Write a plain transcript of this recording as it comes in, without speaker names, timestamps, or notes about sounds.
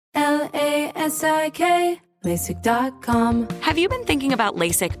LASIK, LASIK.com. Have you been thinking about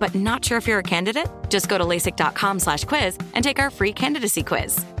LASIK but not sure if you're a candidate? Just go to LASIK.com/quiz and take our free candidacy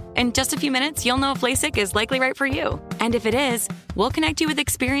quiz. In just a few minutes, you'll know if LASIK is likely right for you. And if it is, we'll connect you with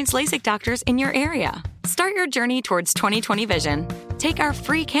experienced LASIK doctors in your area. Start your journey towards 20/20 vision. Take our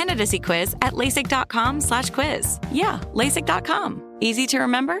free candidacy quiz at LASIK.com/quiz. Yeah, LASIK.com. Easy to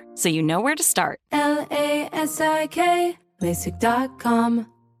remember, so you know where to start. LASIK, LASIK.com.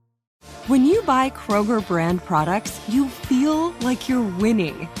 When you buy Kroger brand products, you feel like you're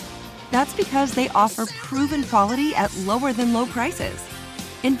winning. That's because they offer proven quality at lower than low prices.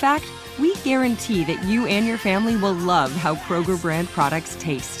 In fact, we guarantee that you and your family will love how Kroger brand products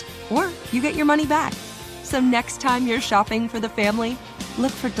taste, or you get your money back. So next time you're shopping for the family,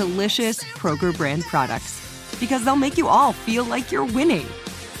 look for delicious Kroger brand products, because they'll make you all feel like you're winning.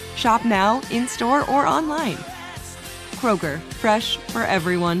 Shop now, in-store, or online. Kroger, fresh for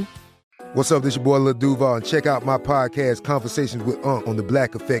everyone. What's up, this your boy Lil Duval, and check out my podcast, Conversations with Unc, on the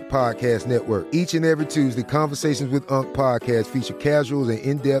Black Effect Podcast Network. Each and every Tuesday, Conversations with Unc podcast feature casuals and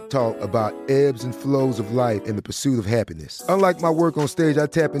in-depth talk about ebbs and flows of life and the pursuit of happiness. Unlike my work on stage, I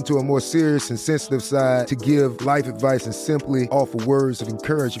tap into a more serious and sensitive side to give life advice and simply offer words of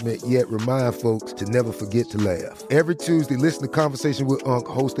encouragement, yet remind folks to never forget to laugh. Every Tuesday, listen to Conversations with Unc,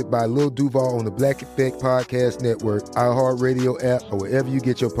 hosted by Lil Duval on the Black Effect Podcast Network, iHeartRadio app, or wherever you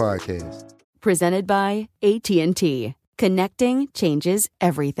get your podcasts. Presented by AT&T. Connecting changes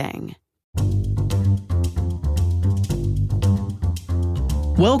everything.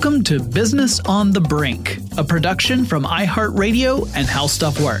 Welcome to Business on the Brink, a production from iHeartRadio and How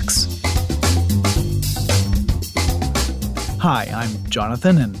Stuff Works. Hi, I'm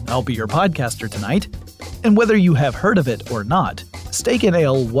Jonathan, and I'll be your podcaster tonight. And whether you have heard of it or not, Steak and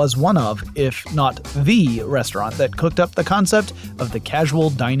Ale was one of, if not the restaurant that cooked up the concept of the casual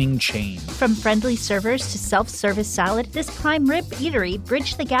dining chain. From friendly servers to self-service salad, this prime rib eatery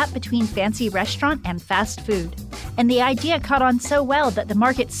bridged the gap between fancy restaurant and fast food. And the idea caught on so well that the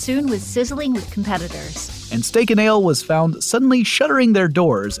market soon was sizzling with competitors. And Steak and Ale was found suddenly shuttering their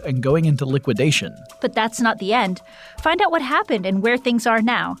doors and going into liquidation. But that's not the end. Find out what happened and where things are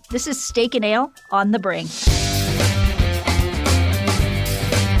now. This is Steak and Ale on the Brink.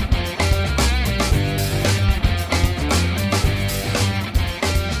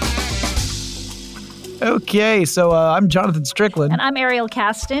 Okay, so I'm Jonathan Strickland. And I'm Ariel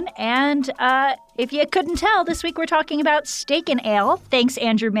Caston. And if you couldn't tell, this week we're talking about Steak and Ale. Thanks,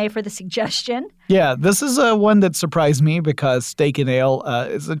 Andrew May, for the suggestion. Yeah, this is one that surprised me because Steak and Ale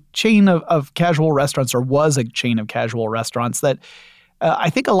is a chain of casual restaurants, or was a chain of casual restaurants that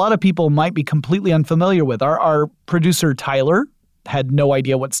I think a lot of people might be completely unfamiliar with. Our producer, Tyler, had no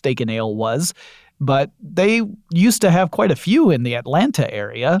idea what Steak and Ale was. But they used to have quite a few in the Atlanta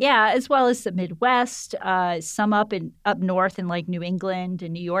area. Yeah, as well as the Midwest, some up north in like New England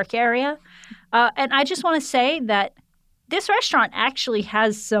and New York area. And I just want to say that this restaurant actually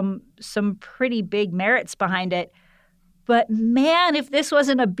has some pretty big merits behind it. But man, if this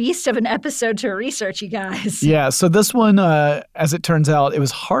wasn't a beast of an episode to research, you guys. Yeah, so this one, as it turns out, it was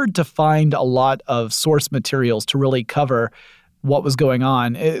hard to find a lot of source materials to really cover what was going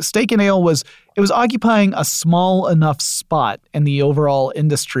on. Steak and Ale was occupying a small enough spot in the overall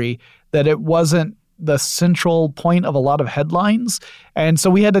industry that it wasn't the central point of a lot of headlines. And so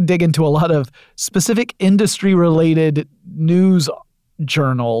we had to dig into a lot of specific industry-related news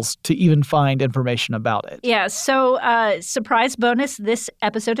journals to even find information about it. Yeah, so surprise bonus, this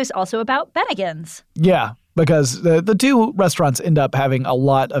episode is also about Bennigan's. Yeah, because the two restaurants end up having a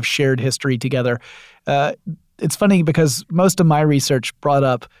lot of shared history together. It's funny because most of my research brought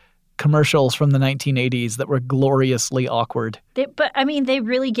up commercials from the 1980s that were gloriously awkward. But they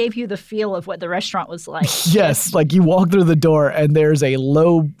really gave you the feel of what the restaurant was like. Yes, like you walk through the door and there's a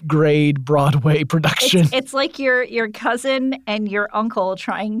low-grade Broadway production. It's like your cousin and your uncle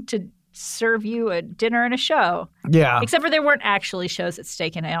trying to serve you a dinner and a show. Yeah. Except for there weren't actually shows at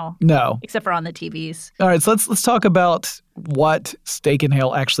Steak and Ale. No. Except for on the TVs. All right, so let's talk about what Steak and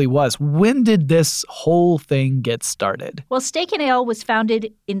Ale actually was. When did this whole thing get started? Well, Steak and Ale was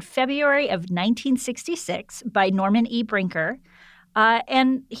founded in February of 1966 by Norman E. Brinker.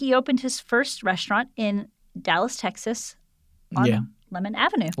 And he opened his first restaurant in Dallas, Texas on Lemon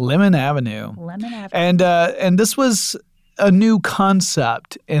Avenue. Lemon Avenue. And this was a new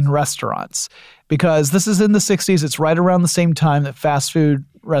concept in restaurants because this is in the 60s. It's right around the same time that fast food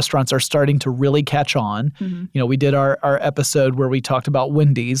restaurants are starting to really catch on. Mm-hmm. You know, we did our episode where we talked about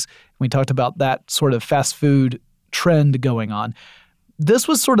Wendy's. We talked about that sort of fast food trend going on. This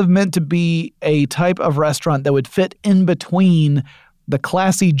was sort of meant to be a type of restaurant that would fit in between the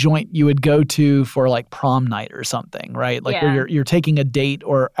classy joint you would go to for like prom night or something, right? Like where you're taking a date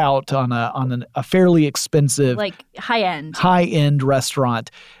or out on a fairly expensive, like high end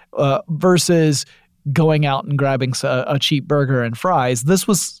restaurant, versus going out and grabbing a cheap burger and fries. This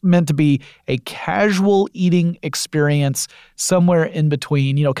was meant to be a casual eating experience somewhere in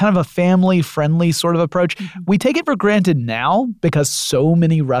between, kind of a family-friendly sort of approach. Mm-hmm. We take it for granted now because so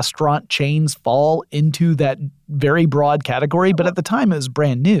many restaurant chains fall into that very broad category, but at the time it was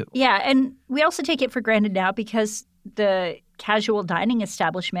brand new. Yeah, and we also take it for granted now because the casual dining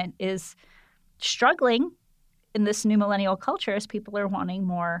establishment is struggling in this new millennial culture as people are wanting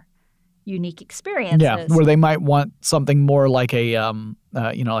more unique experiences. Yeah, where they might want something more like a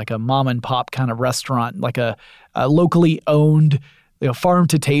like a mom and pop kind of restaurant, like a locally owned, farm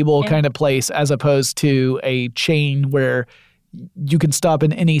to table kind of place, as opposed to a chain where you can stop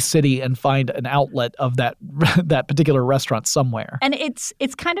in any city and find an outlet of that particular restaurant somewhere. And it's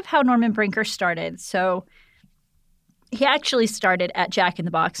kind of how Norman Brinker started. So he actually started at Jack in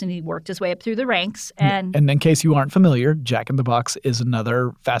the Box and he worked his way up through the ranks. And in case you aren't familiar, Jack in the Box is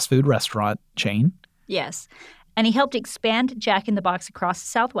another fast food restaurant chain. Yes. And he helped expand Jack in the Box across the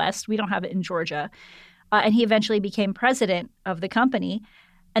Southwest. We don't have it in Georgia. And he eventually became president of the company.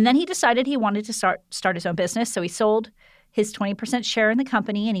 And then he decided he wanted to start his own business. So he sold his 20% share in the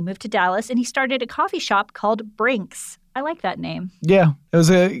company and he moved to Dallas and he started a coffee shop called Brinks. I like that name. Yeah. It was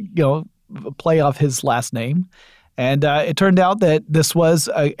a play off his last name. And it turned out that this was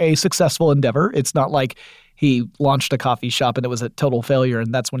a successful endeavor. It's not like he launched a coffee shop and it was a total failure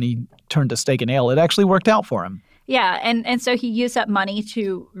and that's when he turned to Steak and Ale. It actually worked out for him. Yeah, and so he used that money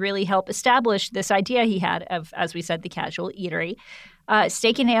to really help establish this idea he had of, as we said, the casual eatery.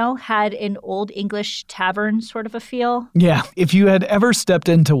 Steak and Ale had an old English tavern sort of a feel. Yeah, if you had ever stepped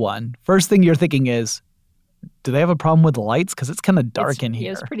into one, first thing you're thinking is, do they have a problem with the lights? Because it's kind of dark in here.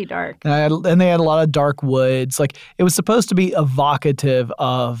 It was pretty dark. And they had a lot of dark woods. Like, it was supposed to be evocative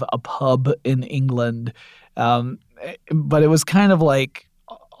of a pub in England. But it was kind of like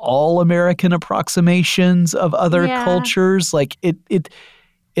all American approximations of other cultures. Like, it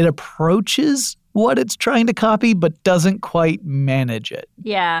approaches what it's trying to copy, but doesn't quite manage it.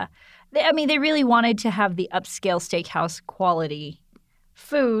 Yeah. They really wanted to have the upscale steakhouse quality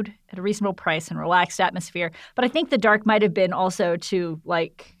food at a reasonable price and relaxed atmosphere. But I think the dark might have been also to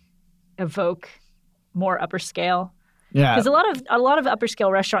evoke more upper scale. Yeah. Because a lot of upper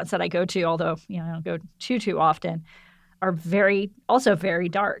scale restaurants that I go to, although I don't go too often, are very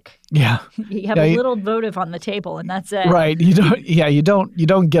dark. Yeah. You have a little votive on the table and that's it. Right. You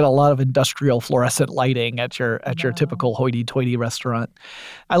don't get a lot of industrial fluorescent lighting at your typical hoity-toity restaurant.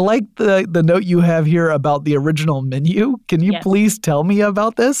 I like the note you have here about the original menu. Can you please tell me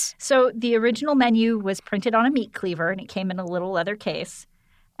about this? So the original menu was printed on a meat cleaver and it came in a little leather case.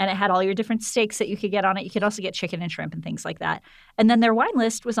 And it had all your different steaks that you could get on it. You could also get chicken and shrimp and things like that. And then their wine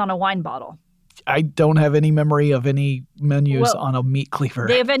list was on a wine bottle. I don't have any memory of any menus on a meat cleaver.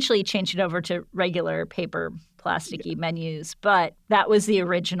 They eventually changed it over to regular paper, plasticky menus, but that was the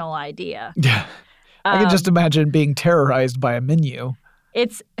original idea. Yeah. I can just imagine being terrorized by a menu.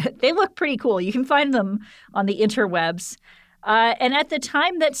 They look pretty cool. You can find them on the interwebs. And at the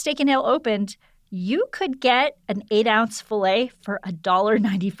time that Steak and Ale opened, you could get an 8-ounce filet for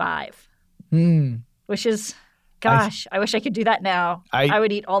 $1.95, which is... Gosh, I wish I could do that now. I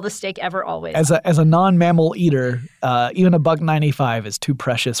would eat all the steak ever, always. As a non-mammal eater, even $1.95 is too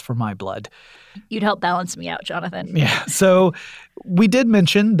precious for my blood. You'd help balance me out, Jonathan. Yeah. So we did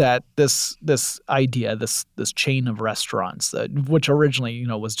mention that this idea, this chain of restaurants, which originally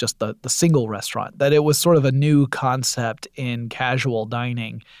was just the single restaurant, that it was sort of a new concept in casual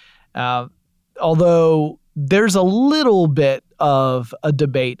dining. Although there's a little bit of a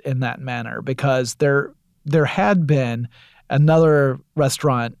debate in that manner because there had been another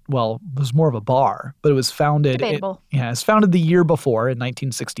restaurant, well, it was more of a bar, but it was founded Debatable. It was founded the year before in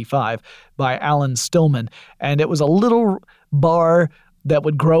 1965 by Alan Stillman. And it was a little bar that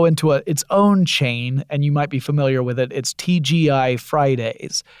would grow into its own chain, and you might be familiar with it. It's TGI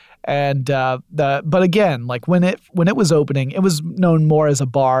Fridays. And but again, like when it was opening, it was known more as a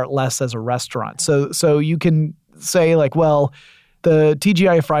bar, less as a restaurant. So you can say like, well, the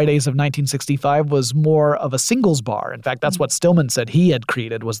TGI Fridays of 1965 was more of a singles bar. In fact, that's what Stillman said he had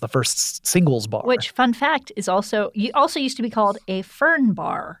created, was the first singles bar. Which, fun fact, is also used to be called a fern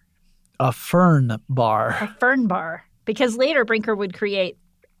bar. A fern bar. A fern bar. Because later Brinker would create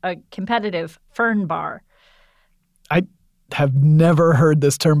a competitive fern bar. have never heard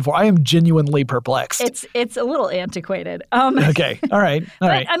this term before. I am genuinely perplexed. It's a little antiquated. Okay. All right.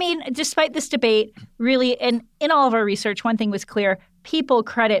 But, I mean, despite this debate, really, and in all of our research, one thing was clear. People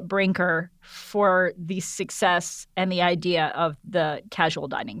credit Brinker for the success and the idea of the casual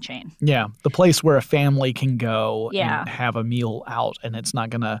dining chain. Yeah. The place where a family can go Yeah. and have a meal out, and it's not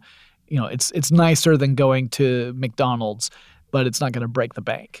going to, it's nicer than going to McDonald's, but it's not going to break the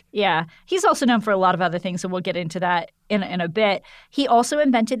bank. Yeah. He's also known for a lot of other things, and we'll get into that in a bit. He also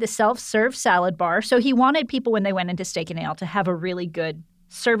invented the self-serve salad bar. So he wanted people, when they went into Steak and Ale, to have a really good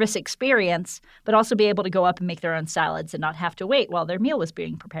service experience, but also be able to go up and make their own salads and not have to wait while their meal was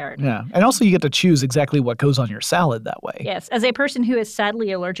being prepared. Yeah. And also you get to choose exactly what goes on your salad that way. Yes. As a person who is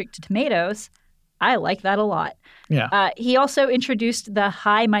sadly allergic to tomatoes, I like that a lot. Yeah. He also introduced the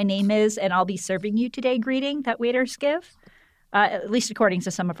 "Hi, my name is, and I'll be serving you today" greeting that waiters give, at least according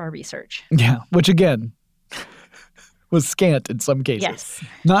to some of our research. Yeah. Which, again, was scant in some cases. Yes.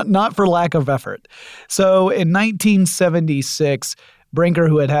 Not for lack of effort. So in 1976, Brinker,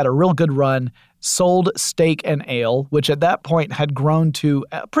 who had had a real good run, sold Steak and Ale, which at that point had grown to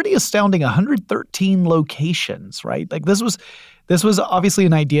a pretty astounding 113 locations, right? Like this was obviously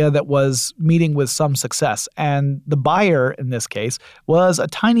an idea that was meeting with some success. And the buyer in this case was a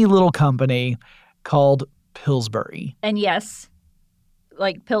tiny little company called Pillsbury. And yes,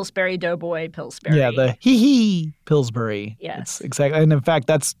 like Pillsbury Doughboy, Pillsbury. Yeah, the hee-hee Pillsbury. Yes. Exactly. And in fact,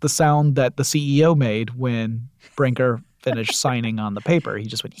 that's the sound that the CEO made when Brinker finished signing on the paper. He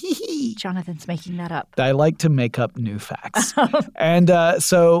just went, hee-hee. Jonathan's making that up. I like to make up new facts. And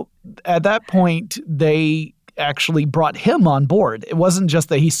so at that point, they actually brought him on board. It wasn't just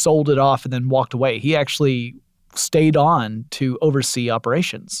that he sold it off and then walked away. He actually stayed on to oversee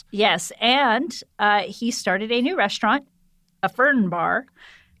operations. Yes, and he started a new restaurant, a Fern bar,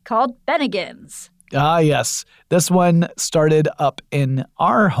 called Bennigan's. Ah, yes. This one started up in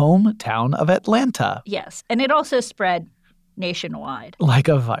our hometown of Atlanta. Yes, and it also spread nationwide. Like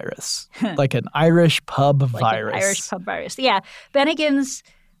a virus. Like an Irish pub Like virus. an Irish pub virus. Yeah, Bennigan's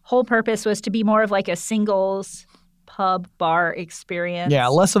whole purpose was to be more of like a singles pub bar experience. Yeah,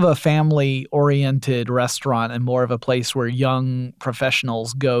 less of a family-oriented restaurant and more of a place where young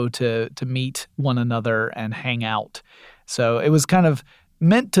professionals go to meet one another and hang out. So it was kind of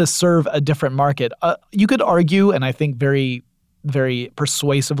meant to serve a different market. You could argue, and I think very, very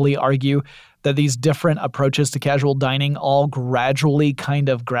persuasively argue, that these different approaches to casual dining all gradually kind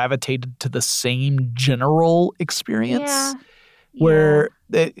of gravitated to the same general experience. Yeah. Where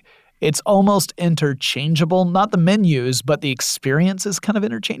it's almost interchangeable. Not the menus, but the experience is kind of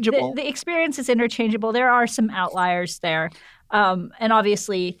interchangeable. The experience is interchangeable. There are some outliers there, and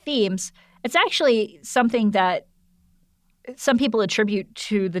obviously themes. It's actually something that some people attribute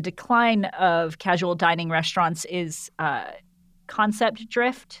to the decline of casual dining restaurants is concept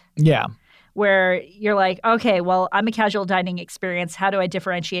drift. Yeah. Where you're like, okay, well, I'm a casual dining experience. How do I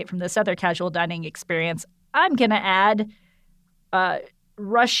differentiate from this other casual dining experience? I'm going to add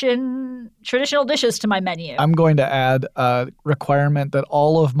Russian traditional dishes to my menu. I'm going to add a requirement that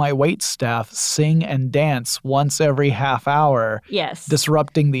all of my wait staff sing and dance once every half hour. Yes.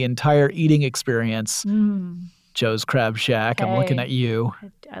 Disrupting the entire eating experience. Joe's Crab Shack. I'm looking at you.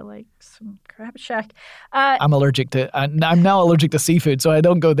 I like some Crab Shack. I'm allergic to. I'm now allergic to seafood, so I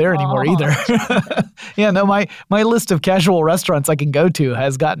don't go there anymore either. Yeah, no, my list of casual restaurants I can go to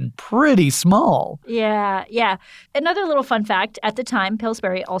has gotten pretty small. Yeah. Another little fun fact: at the time,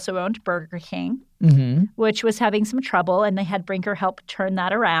 Pillsbury also owned Burger King, which was having some trouble, and they had Brinker help turn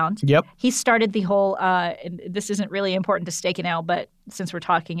that around. Yep. He started the whole. And this isn't really important to Steak and Ale, but since we're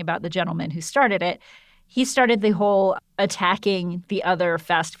talking about the gentleman who started it. He started the whole attacking the other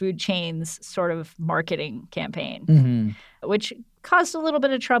fast food chains sort of marketing campaign, which caused a little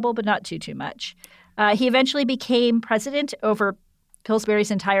bit of trouble, but not too much. He eventually became president over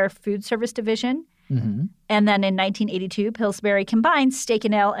Pillsbury's entire food service division. And then in 1982, Pillsbury combined Steak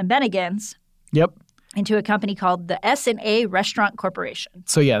and Ale and Bennigan's into a company called the S&A Restaurant Corporation.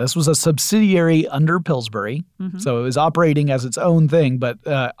 So yeah, this was a subsidiary under Pillsbury. So it was operating as its own thing, but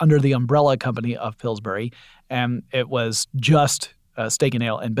under the umbrella company of Pillsbury. And it was just Steak and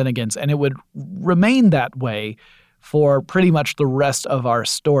Ale and Bennigan's. And it would remain that way for pretty much the rest of our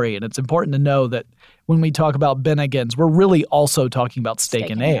story. And it's important to know that when we talk about Bennigan's, we're really also talking about Steak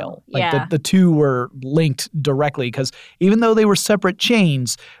and Ale. Like the two were linked directly because even though they were separate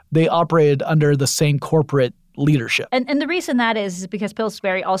chains, they operated under the same corporate leadership. And the reason that is because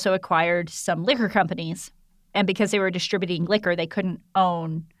Pillsbury also acquired some liquor companies. And because they were distributing liquor, they couldn't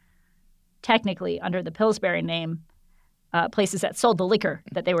own, technically under the Pillsbury name, places that sold the liquor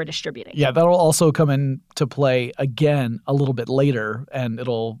that they were distributing. Yeah, that'll also come into play again a little bit later, and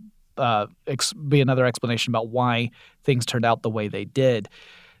it'll be another explanation about why things turned out the way they did.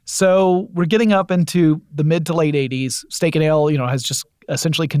 So we're getting up into the mid to late 80s. Steak and Ale, has just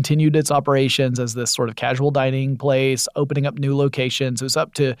essentially continued its operations as this sort of casual dining place, opening up new locations. It was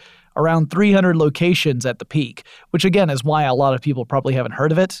up to around 300 locations at the peak, which again is why a lot of people probably haven't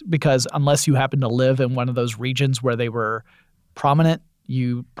heard of it, because unless you happen to live in one of those regions where they were prominent,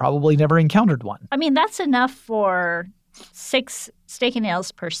 you probably never encountered one. I mean, that's enough for 6 Steak and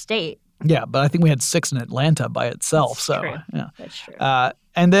Ales per state. Yeah, but I think we had 6 in Atlanta by itself. That's true. Yeah. That's true.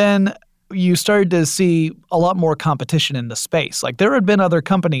 And then you started to see a lot more competition in the space. Like there had been other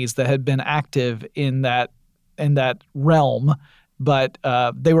companies that had been active in that realm, but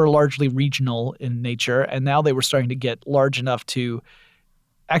they were largely regional in nature, and now they were starting to get large enough to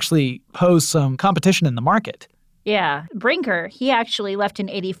actually pose some competition in the market. Yeah. Brinker, he actually left in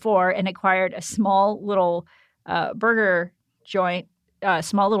 1984 and acquired a small little burger joint,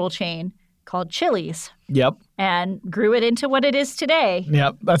 small little chain called Chili's. Yep. And grew it into what it is today.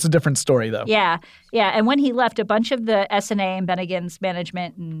 Yep. That's a different story, though. Yeah. Yeah. And when he left, a bunch of the S&A and Bennigan's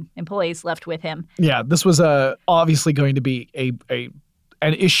management and employees left with him. Yeah. This was obviously going to be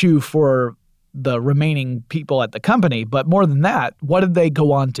an issue for the remaining people at the company. But more than that, what did they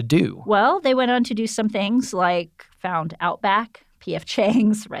go on to do? Well, they went on to do some things like found Outback, P.F.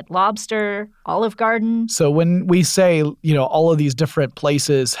 Chang's, Red Lobster, Olive Garden. So when we say, all of these different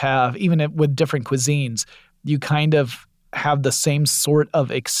places have, even with different cuisines, you kind of have the same sort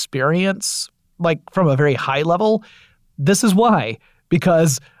of experience, like from a very high level. This is why,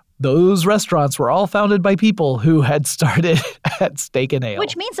 because those restaurants were all founded by people who had started at Steak and Ale.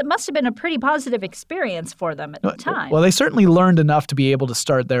 Which means it must have been a pretty positive experience for them at the time. Well, they certainly learned enough to be able to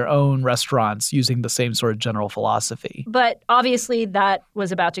start their own restaurants using the same sort of general philosophy. But obviously that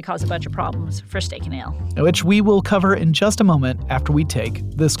was about to cause a bunch of problems for Steak and Ale. Which we will cover in just a moment after we take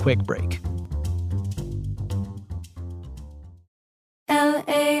this quick break.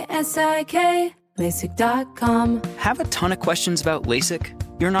 LASIK, LASIK.com. Have a ton of questions about LASIK?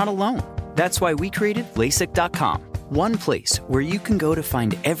 You're not alone. That's why we created LASIK.com. One place where you can go to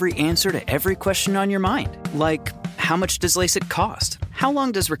find every answer to every question on your mind. Like, how much does LASIK cost? How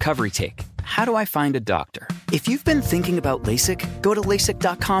long does recovery take? How do I find a doctor? If you've been thinking about LASIK, go to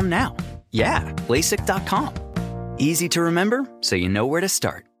LASIK.com now. Yeah, LASIK.com. Easy to remember, so you know where to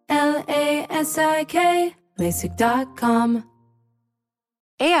start. LASIK, LASIK.com.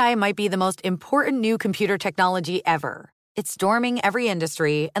 AI might be the most important new computer technology ever. It's storming every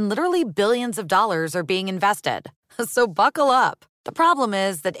industry, and literally billions of dollars are being invested. So buckle up. The problem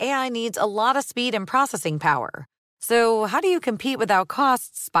is that AI needs a lot of speed and processing power. So how do you compete without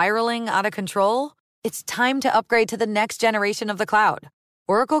costs spiraling out of control? It's time to upgrade to the next generation of the cloud.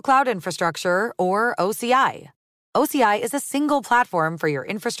 Oracle Cloud Infrastructure, or OCI. OCI is a single platform for your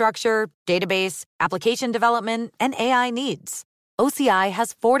infrastructure, database, application development, and AI needs. OCI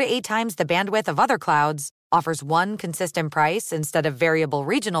has 4 to 8 times the bandwidth of other clouds, offers one consistent price instead of variable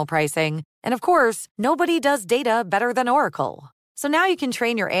regional pricing, and of course, nobody does data better than Oracle. So now you can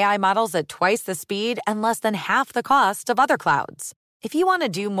train your AI models at twice the speed and less than half the cost of other clouds. If you want to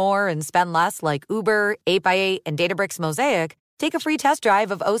do more and spend less like Uber, 8x8, and Databricks Mosaic, take a free test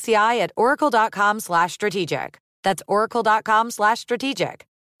drive of OCI at oracle.com/strategic. That's oracle.com/strategic.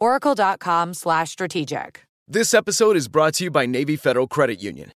 oracle.com/strategic. This episode is brought to you by Navy Federal Credit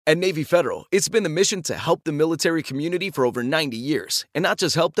Union. At Navy Federal, it's been the mission to help the military community for over 90 years. And not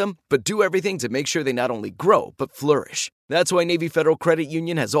just help them, but do everything to make sure they not only grow, but flourish. That's why Navy Federal Credit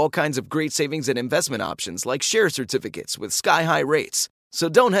Union has all kinds of great savings and investment options like share certificates with sky-high rates. So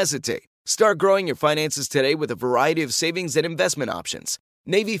don't hesitate. Start growing your finances today with a variety of savings and investment options.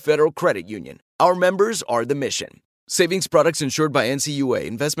 Navy Federal Credit Union. Our members are the mission. Savings products insured by NCUA.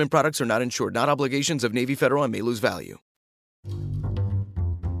 Investment products are not insured, not obligations of Navy Federal and may lose value.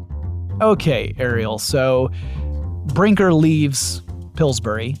 Okay, Ariel. So Brinker leaves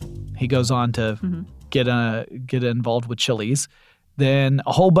Pillsbury. He goes on to get involved with Chili's. Then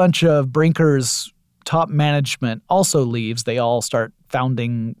a whole bunch of Brinker's top management also leaves. They all start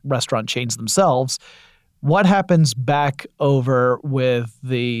founding restaurant chains themselves. What happens back over with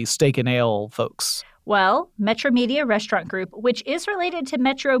the Steak and Ale folks? Well, Metro Media Restaurant Group, which is related to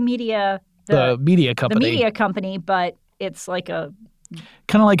Metro Media, the media company. The media company, but it's like a...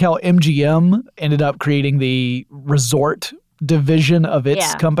 Kind of like how MGM ended up creating the resort division of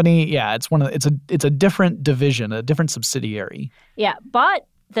its company. Yeah, it's a different division, a different subsidiary. Yeah, bought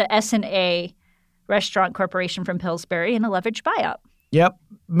the S&A Restaurant Corporation from Pillsbury in a leveraged buyout. Yep.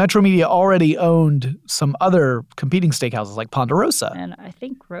 Metro Media already owned some other competing steakhouses like Ponderosa. And I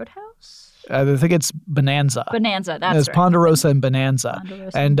think Roadhouse? I think it's Bonanza. Bonanza, that's There's right. Ponderosa and Bonanza.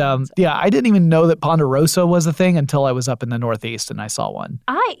 Yeah, I didn't even know that Ponderosa was a thing until I was up in the Northeast and I saw one.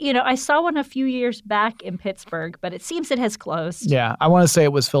 I saw one a few years back in Pittsburgh, but it seems it has closed. Yeah, I want to say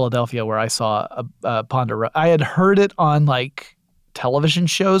it was Philadelphia where I saw a Ponderosa. I had heard it on like television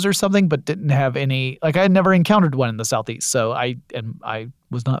shows or something, but didn't have any. Like I had never encountered one in the Southeast, so I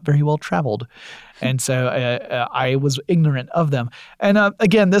was not very well traveled, and so I was ignorant of them. And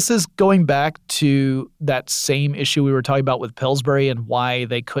again, this is going back to that same issue we were talking about with Pillsbury and why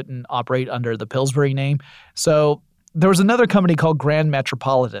they couldn't operate under the Pillsbury name. So there was another company called Grand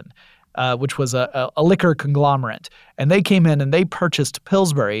Metropolitan, which was a liquor conglomerate, and they came in and they purchased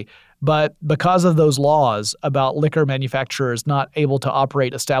Pillsbury. But because of those laws about liquor manufacturers not able to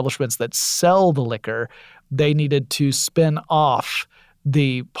operate establishments that sell the liquor, they needed to spin off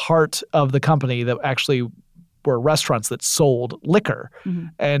the part of the company that actually were restaurants that sold liquor. Mm-hmm.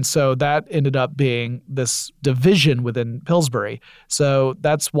 And so that ended up being this division within Pillsbury. So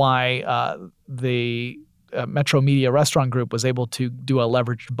that's why the Metro Media Restaurant Group was able to do a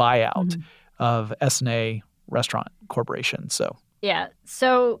leveraged buyout of S&A Restaurant Corporation. Yeah.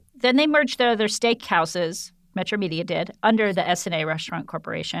 So then they merged their other steakhouses, Metro Media did, under the S&A Restaurant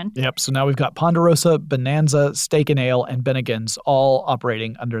Corporation. Yep. So now we've got Ponderosa, Bonanza, Steak and Ale, and Bennigan's all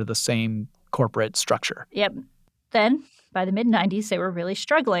operating under the same corporate structure. Yep. Then by the mid-'90s, they were really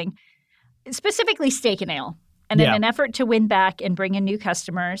struggling, specifically Steak and Ale. And in an effort to win back and bring in new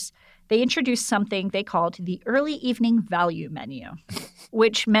customers, they introduced something they called the early evening value menu,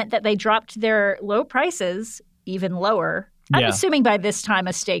 which meant that they dropped their low prices even lower. I'm assuming by this time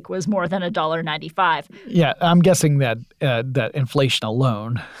a steak was more than $1.95. Yeah, I'm guessing that that inflation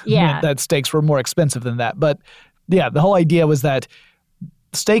alone meant that steaks were more expensive than that. But yeah, the whole idea was that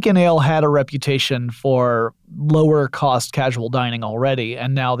Steak and Ale had a reputation for lower cost casual dining already,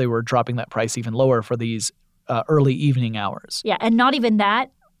 and now they were dropping that price even lower for these early evening hours. Yeah, and not even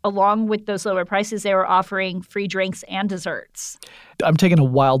that. Along with those lower prices, they were offering free drinks and desserts. I'm taking a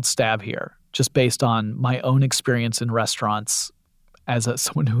wild stab here, just based on my own experience in restaurants as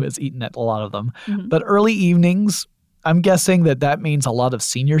someone who has eaten at a lot of them. Mm-hmm. But early evenings, I'm guessing that means a lot of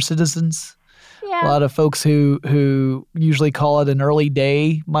senior citizens. Yeah. A lot of folks who usually call it an early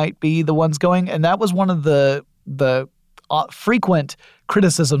day might be the ones going. And that was one of the frequent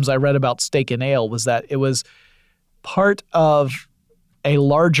criticisms I read about Steak and Ale, was that it was part of a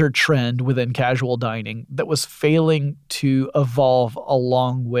larger trend within casual dining that was failing to evolve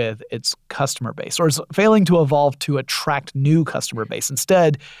along with its customer base, or is failing to evolve to attract new customer base.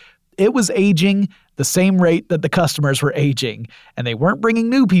 Instead, it was aging the same rate that the customers were aging, and they weren't bringing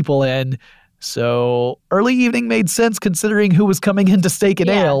new people in. So early evening made sense considering who was coming into Steak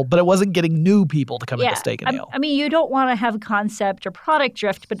and Ale, but it wasn't getting new people to come into Steak and Ale. I mean, you don't want to have concept or product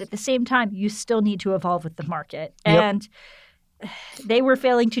drift, but at the same time, you still need to evolve with the market. And they were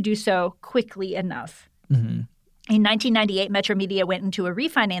failing to do so quickly enough. Mm-hmm. In 1998, Metro Media went into a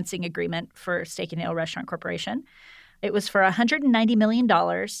refinancing agreement for Steak and Ale Restaurant Corporation. It was for $190 million,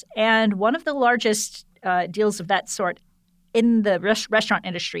 and one of the largest deals of that sort in the restaurant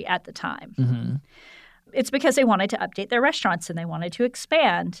industry at the time. Mm-hmm. It's because they wanted to update their restaurants and they wanted to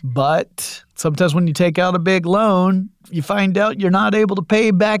expand. But sometimes when you take out a big loan, you find out you're not able to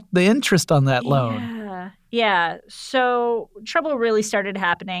pay back the interest on that loan. Yeah. So trouble really started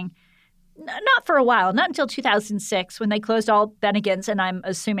happening. Not for a while, not until 2006 when they closed all Bennigan's, and I'm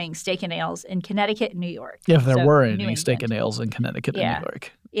assuming Steak and Ales in Connecticut and New York. If there were any Steak and Ales in Connecticut and New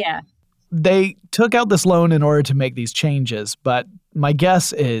York. Yeah. They took out this loan in order to make these changes, but my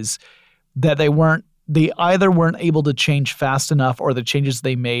guess is that they either weren't able to change fast enough, or the changes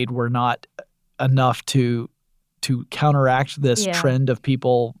they made were not enough to counteract this trend of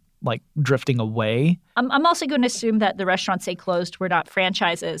people like drifting away. I'm also going to assume that the restaurants they closed were not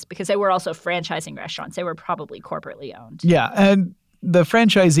franchises, because they were also franchising restaurants. They were probably corporately owned. Yeah, and the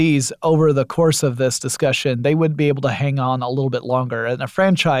franchisees, over the course of this discussion, they would be able to hang on a little bit longer. And a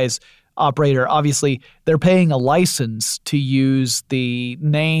franchise operator, obviously, they're paying a license to use the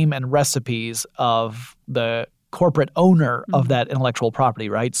name and recipes of the corporate owner of that intellectual property,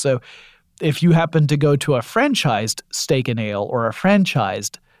 right? So if you happen to go to a franchised Steak and Ale or a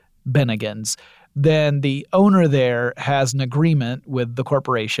franchised Bennigan's, then the owner there has an agreement with the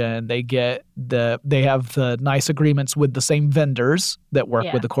corporation. They have the nice agreements with the same vendors that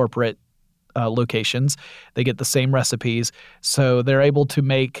work with the corporate locations. They get the same recipes. So they're able to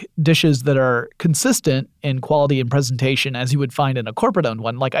make dishes that are consistent in quality and presentation as you would find in a corporate-owned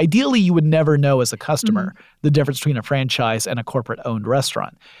one. Like ideally, you would never know as a customer the difference between a franchise and a corporate-owned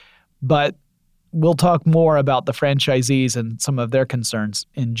restaurant. But we'll talk more about the franchisees and some of their concerns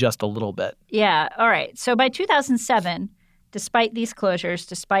in just a little bit. Yeah. All right. So by 2007, despite these closures,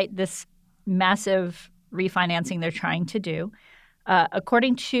 despite this massive refinancing they're trying to do,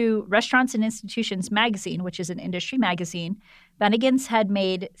 according to Restaurants and Institutions Magazine, which is an industry magazine, Bennigan's had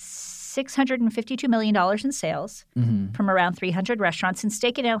made $652 million in sales from around 300 restaurants, and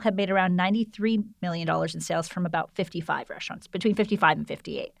Steak and Ale had made around $93 million in sales from about 55 restaurants, between 55 and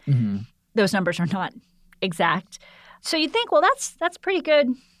 58. Those numbers are not exact. So you think, well, that's pretty good.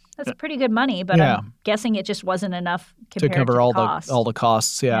 That's pretty good money, but I'm guessing it just wasn't enough compared to cover all the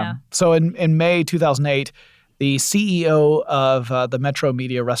costs. Yeah. So in May 2008, the CEO of the Metro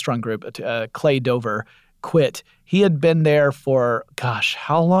Media Restaurant Group, Clay Dover, quit. He had been there for, gosh,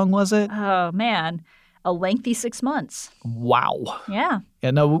 how long was it? Oh, man. A lengthy 6 months. Wow. Yeah.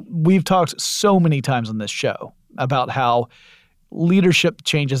 Yeah, no, we've talked so many times on this show about how leadership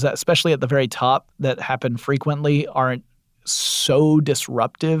changes, especially at the very top, that happen frequently aren't so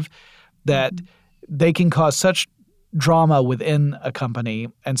disruptive that they can cause such drama within a company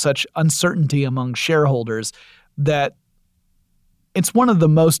and such uncertainty among shareholders that it's one of the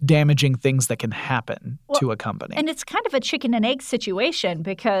most damaging things that can happen to a company. And it's kind of a chicken and egg situation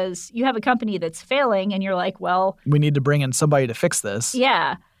because you have a company that's failing and you're like, well, we need to bring in somebody to fix this.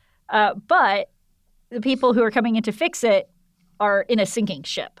 Yeah. But the people who are coming in to fix it are in a sinking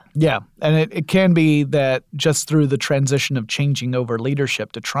ship. Yeah. And it can be that just through the transition of changing over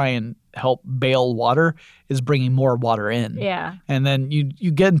leadership to try and help bail water is bringing more water in. Yeah. And then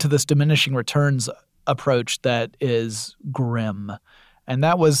you get into this diminishing returns approach that is grim. And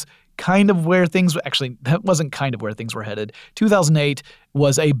that was kind of where things – actually, that wasn't kind of where things were headed. 2008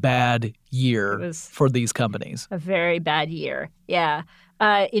 was a bad year for these companies. A very bad year. Yeah.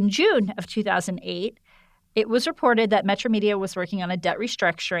 In June of 2008 – it was reported that Metro Media was working on a debt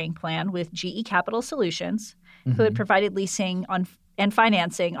restructuring plan with GE Capital Solutions, who had provided leasing and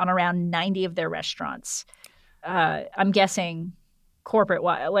financing on around 90 of their restaurants. I'm guessing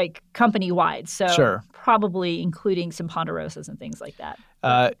corporate-wide, like company-wide, so probably including some Ponderosas and things like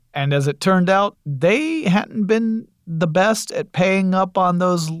that. And as it turned out, they hadn't been the best at paying up on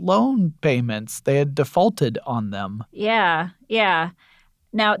those loan payments. They had defaulted on them. Yeah.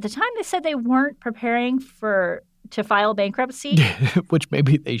 Now, at the time, they said they weren't preparing to file bankruptcy. Which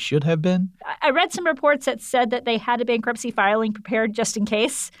maybe they should have been. I read some reports that said that they had a bankruptcy filing prepared just in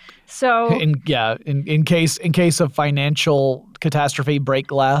case. So in case of financial catastrophe, break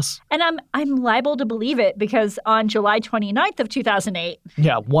glass. And I'm liable to believe it because on July 29th of 2008.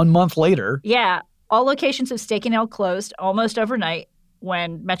 Yeah, 1 month later. Yeah, all locations of Steak and Ale closed almost overnight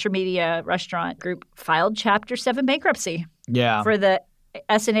when Metro Media Restaurant Group filed Chapter 7 bankruptcy. Yeah. For the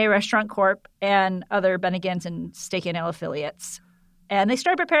S&A Restaurant Corp. And other Bennigan's and Steak and Ale affiliates. And they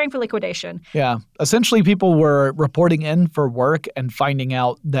started preparing for liquidation. Yeah. Essentially, people were reporting in for work and finding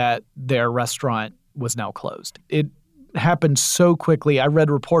out that their restaurant was now closed. It happened so quickly. I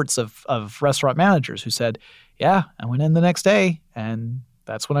read reports of restaurant managers who said, yeah, I went in the next day and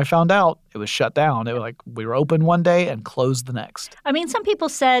that's when I found out it was shut down. It was like we were open one day and closed the next. I mean, some people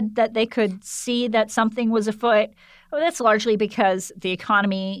said that they could see that something was afoot. Well, that's largely because the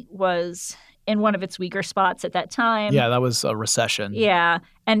economy was in one of its weaker spots at that time. Yeah, that was a recession. Yeah.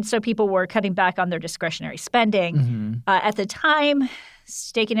 And so people were cutting back on their discretionary spending. At the time,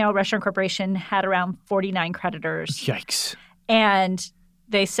 Steak and Ale Restaurant Corporation had around 49 creditors. Yikes. And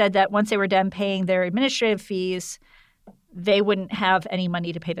they said that once they were done paying their administrative fees, they wouldn't have any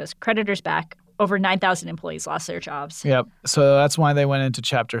money to pay those creditors back. Over 9,000 employees lost their jobs. Yep. So that's why they went into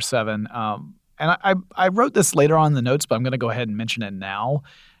Chapter 7. And I wrote this later on in the notes, but I'm going to go ahead and mention it now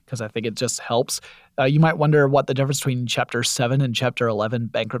because I think it just helps. You might wonder what the difference between Chapter 7 and Chapter 11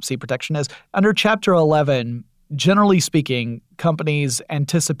 bankruptcy protection is. Under Chapter 11, generally speaking, companies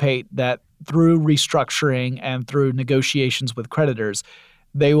anticipate that through restructuring and through negotiations with creditors,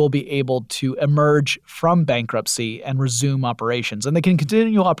 they will be able to emerge from bankruptcy and resume operations. And they can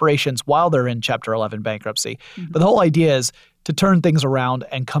continue operations while they're in Chapter 11 bankruptcy. But the whole idea is to turn things around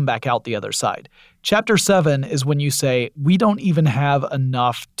and come back out the other side. Chapter 7 is when you say, we don't even have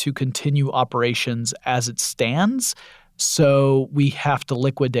enough to continue operations as it stands, so we have to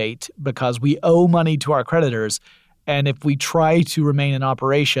liquidate because we owe money to our creditors. And if we try to remain in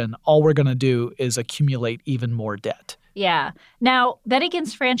operation, all we're going to do is accumulate even more debt. Yeah. Now,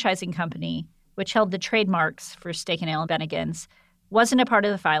 Bennigan's Franchising Company, which held the trademarks for Steak and Ale and Bennigan's, wasn't a part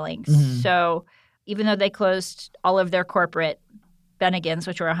of the filings. So even though they closed all of their corporate Bennigan's,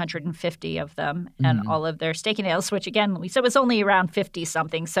 which were 150 of them, and all of their Steak and Ales, which again, we said was only around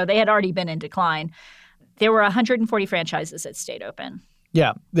 50-something, so they had already been in decline. There were 140 franchises that stayed open.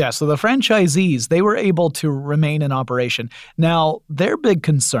 Yeah. So the franchisees, they were able to remain in operation. Now, their big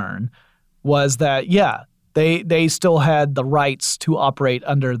concern was that, they still had the rights to operate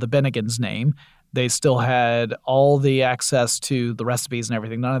under the Bennigan's name. They still had all the access to the recipes and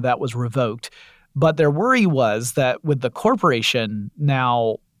everything. None of that was revoked. But their worry was that with the corporation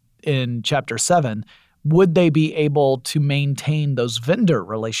now in Chapter 7, would they be able to maintain those vendor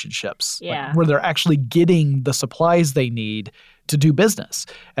relationships? Yeah. Like, where they're actually getting the supplies they need to do business?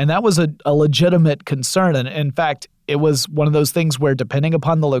 And that was a legitimate concern. And in fact, it was one of those things where depending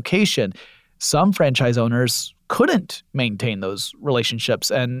upon the location, some franchise owners couldn't maintain those relationships.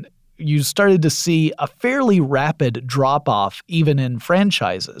 And you started to see a fairly rapid drop-off even in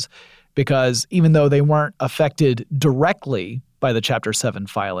franchises, because even though they weren't affected directly by the Chapter 7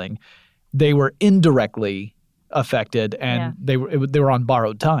 filing, they were indirectly affected, and they were on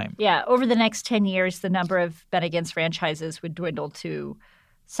borrowed time. Yeah. Over the next 10 years, the number of Bennigan's franchises would dwindle to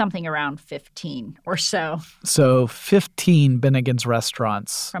something around 15 or so. So 15 Bennigan's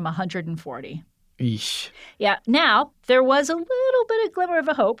restaurants. From 140. Eesh. Yeah. Now, there was a little bit of glimmer of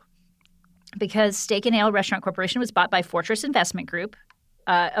a hope because Steak and Ale Restaurant Corporation was bought by Fortress Investment Group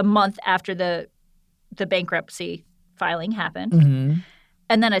a month after the bankruptcy filing happened.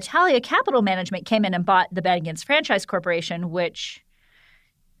 And then Italia Capital Management came in and bought the Bennigan's Franchise Corporation, which,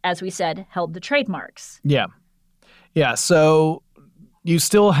 as we said, held the trademarks. Yeah. So you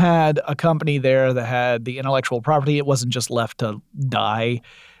still had a company there that had the intellectual property. It wasn't just left to die.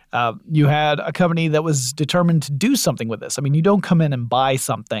 You had a company that was determined to do something with this. I mean, you don't come in and buy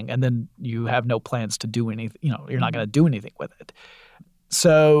something and then you have no plans to do anything. You're not going to do anything with it.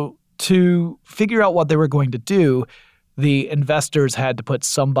 So to figure out what they were going to do, the investors had to put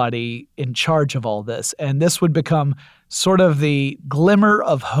somebody in charge of all this. And this would become sort of the glimmer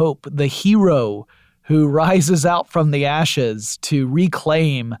of hope, the hero who rises out from the ashes to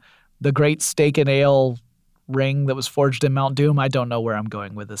reclaim the great Steak and Ale ring that was forged in Mount Doom. I don't know where I'm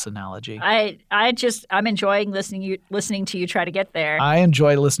going with this analogy. I'm enjoying listening to you try to get there. I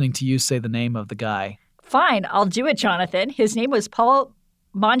enjoy listening to you say the name of the guy. Fine, I'll do it, Jonathan. His name was Paul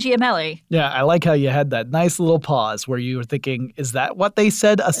Mangiamelli. Yeah, I like how you had that nice little pause where you were thinking, is that what they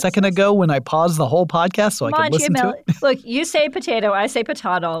said a second ago when I paused the whole podcast so I could listen to it? Look, you say potato, I say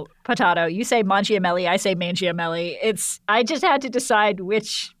potato. You say Mangiamelli, I say Mangiamelli. I just had to decide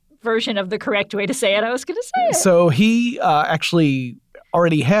which version of the correct way to say it I was going to say it. So he actually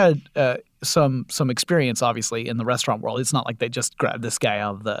already had some experience, obviously, in the restaurant world. It's not like they just grabbed this guy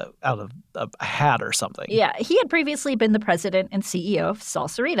out of a hat or something. Yeah, he had previously been the president and CEO of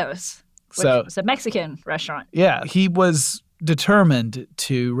Salsaritos, which was a Mexican restaurant. Yeah, he was determined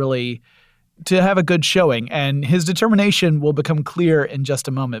to have a good showing, and his determination will become clear in just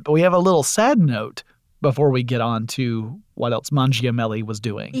a moment. But we have a little sad note before we get on to what else Mangiamelli was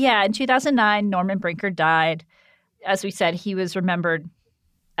doing. Yeah, in 2009, Norman Brinker died. As we said, he was remembered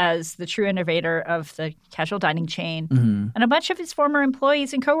as the true innovator of the casual dining chain. Mm-hmm. And a bunch of his former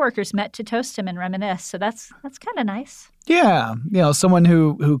employees and coworkers met to toast him and reminisce. So that's kind of nice. Yeah. Someone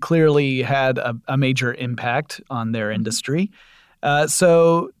who clearly had a major impact on their industry.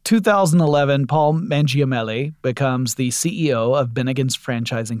 So 2011, Paul Mangiamelli becomes the CEO of Bennigan's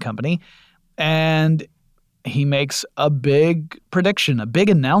Franchising Company. And he makes a big prediction, a big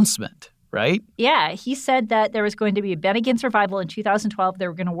announcement. Right? Yeah. He said that there was going to be a Bennigan's revival in 2012. They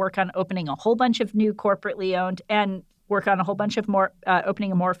were going to work on opening a whole bunch of new corporately owned and work on a whole bunch of more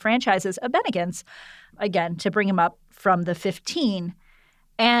opening more franchises of Bennigan's, again, to bring him up from the 15.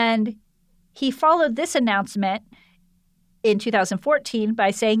 And he followed this announcement in 2014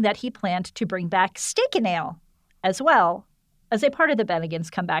 by saying that he planned to bring back Steak and Ale as well as a part of the Bennigan's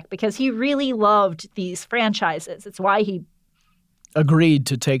comeback because he really loved these franchises. It's why he agreed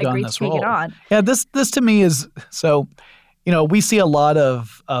to take on this role. Yeah, this to me is so. We see a lot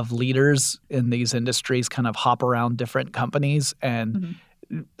of leaders in these industries kind of hop around different companies, and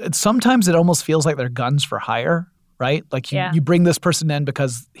sometimes it almost feels like they're guns for hire, right? Like you bring this person in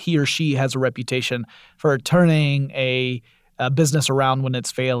because he or she has a reputation for turning a business around when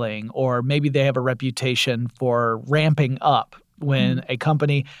it's failing, or maybe they have a reputation for ramping up when a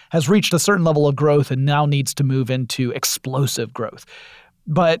company has reached a certain level of growth and now needs to move into explosive growth.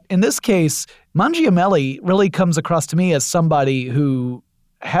 But in this case, Mangiamelli really comes across to me as somebody who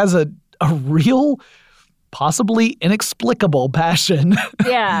has a real, possibly inexplicable passion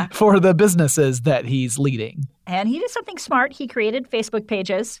for the businesses that he's leading. And he did something smart. He created Facebook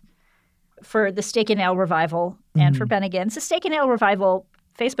pages for the Steak and Ale Revival and for Bennigan's. The Steak and Ale Revival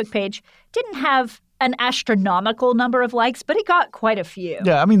Facebook page didn't have an astronomical number of likes, but it got quite a few.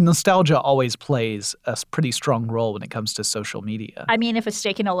 Yeah, I mean, nostalgia always plays a pretty strong role when it comes to social media. I mean, if a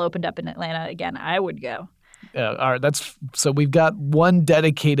Steak and Ale opened up in Atlanta again, I would go. All right, so we've got one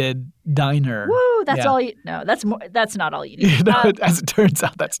dedicated diner. Woo, that's all you – no, that's not all you need. As it turns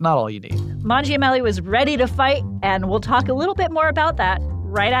out, that's not all you need. Mangiamelli was ready to fight, and we'll talk a little bit more about that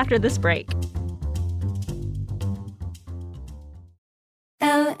right after this break.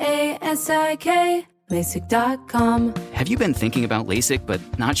 LASIK, LASIK.com. Have you been thinking about LASIK but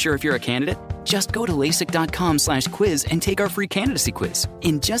not sure if you're a candidate? Just go to LASIK.com/quiz and take our free candidacy quiz.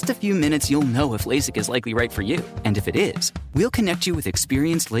 In just a few minutes, you'll know if LASIK is likely right for you. And if it is, we'll connect you with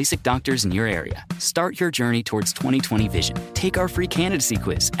experienced LASIK doctors in your area. Start your journey towards 20/20 vision. Take our free candidacy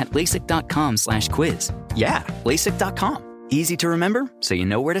quiz at LASIK.com/quiz. Yeah, LASIK.com. Easy to remember, so you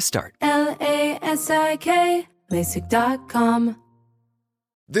know where to start. LASIK, LASIK.com.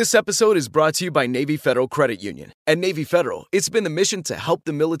 This episode is brought to you by Navy Federal Credit Union. At Navy Federal, it's been the mission to help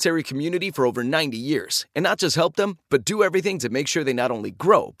the military community for over 90 years. And not just help them, but do everything to make sure they not only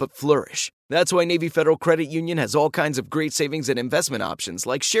grow, but flourish. That's why Navy Federal Credit Union has all kinds of great savings and investment options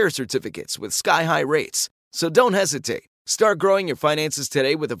like share certificates with sky-high rates. So don't hesitate. Start growing your finances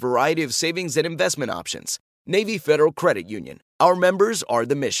today with a variety of savings and investment options. Navy Federal Credit Union. Our members are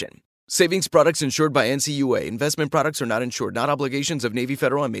the mission. Savings products insured by NCUA. Investment products are not insured, not obligations of Navy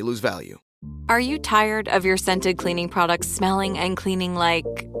Federal and may lose value. Are you tired of your scented cleaning products smelling and cleaning like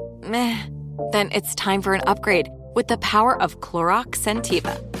meh? Then it's time for an upgrade with the power of Clorox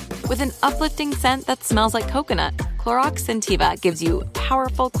Scentiva. With an uplifting scent that smells like coconut, Clorox Scentiva gives you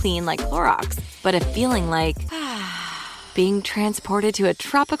powerful clean like Clorox, but a feeling like being transported to a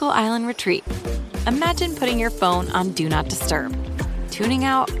tropical island retreat. Imagine putting your phone on Do Not Disturb, tuning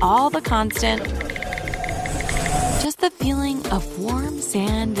out all the constant, just the feeling of warm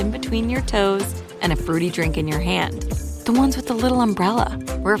sand in between your toes and a fruity drink in your hand. The ones with the little umbrella.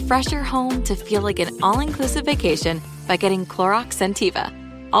 Refresh your home to feel like an all-inclusive vacation by getting Clorox Scentiva.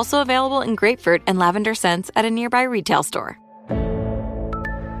 Also available in grapefruit and lavender scents at a nearby retail store.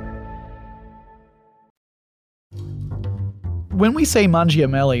 When we say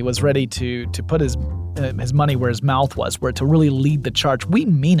Mangiamelli was ready to put his money where his mouth was, where to really lead the charge, we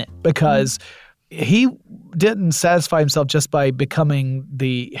mean it, because he didn't satisfy himself just by becoming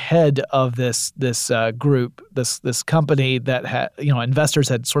the head of this group, this company that had, investors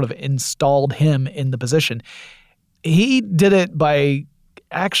had sort of installed him in the position. He did it by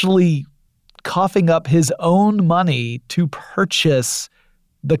actually coughing up his own money to purchase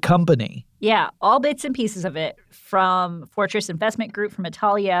the company. Yeah, all bits and pieces of it from Fortress Investment Group, from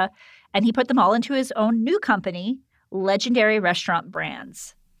Italia, and he put them all into his own new company, Legendary Restaurant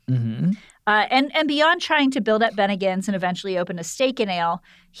Brands. Mm-hmm. And beyond trying to build up Bennigan's and eventually open a Steak and Ale,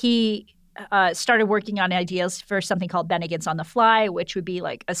 he started working on ideas for something called Bennigan's on the Fly, which would be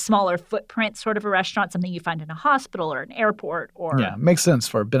like a smaller footprint sort of a restaurant, something you find in a hospital or an airport. Yeah, makes sense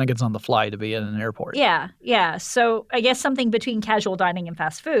for Bennigan's on the Fly to be in an airport. Yeah. So I guess something between casual dining and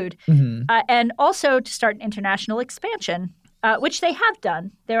fast food. Mm-hmm. And also to start an international expansion, which they have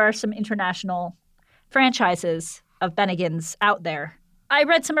done. There are some international franchises of Bennigan's out there. I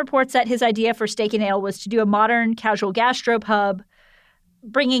read some reports that his idea for Steak and Ale was to do a modern casual gastropub,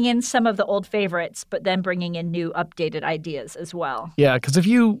 bringing in some of the old favorites, but then bringing in new updated ideas as well. Yeah, because if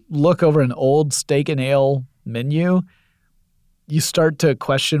you look over an old Steak and Ale menu, you start to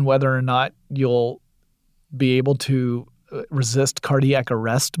question whether or not you'll be able to resist cardiac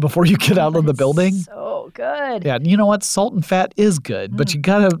arrest before you get out of the building. So good. Yeah, you know what? Salt and fat is good, but you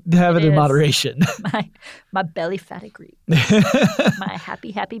got to have it in moderation. My belly fat agrees. My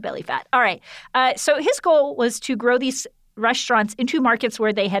happy belly fat. All right. So his goal was to grow these restaurants into markets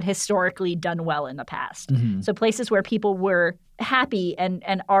where they had historically done well in the past. Mm-hmm. So places where people were happy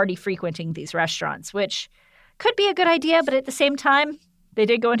and already frequenting these restaurants, which could be a good idea, but at the same time, they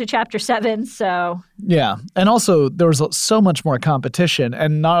did go into Chapter 7, so... Yeah, and also there was so much more competition,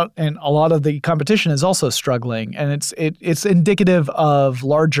 and a lot of the competition is also struggling, and it's indicative of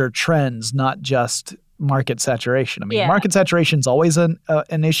larger trends, not just market saturation. I mean, market saturation is always an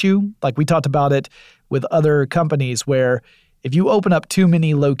issue. Like we talked about it with other companies where if you open up too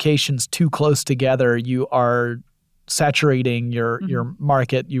many locations too close together, you are saturating your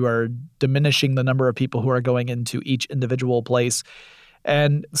market. You are diminishing the number of people who are going into each individual place.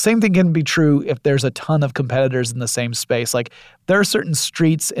 And the same thing can be true if there's a ton of competitors in the same space. Like there are certain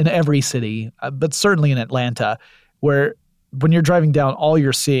streets in every city, but certainly in Atlanta, where when you're driving down, all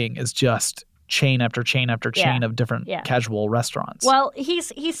you're seeing is just chain after chain after chain of different casual restaurants. Well,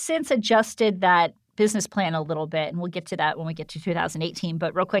 he's since adjusted that business plan a little bit, and we'll get to that when we get to 2018.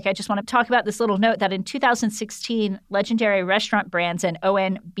 But real quick, I just want to talk about this little note that in 2016, Legendary Restaurant Brands and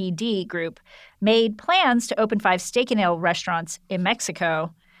ONBD Group made plans to open 5 Steak and Ale restaurants in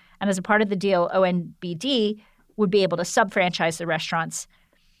Mexico. And as a part of the deal, ONBD would be able to sub-franchise the restaurants.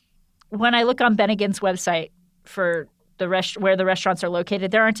 When I look on Bennigan's website for where the restaurants are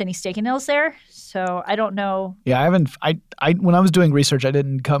located, there aren't any Steak and Ales there, so I don't know. Yeah, I haven't. I when I was doing research, I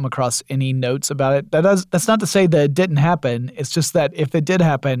didn't come across any notes about it. That's not to say that it didn't happen. It's just that if it did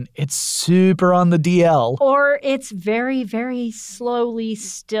happen, it's super on the DL, or it's very, very slowly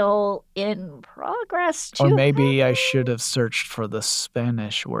still in progress. Or maybe I should have searched for the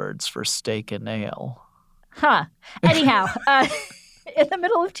Spanish words for steak and ale. Anyhow, in the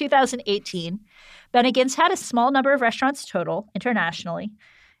middle of 2018. Bennigan's had a small number of restaurants total internationally,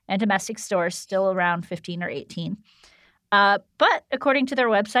 and domestic stores still around 15 or 18. But according to their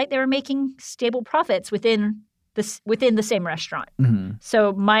website, they were making stable profits within the same restaurant. Mm-hmm.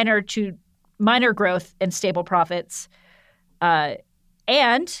 So minor growth and stable profits.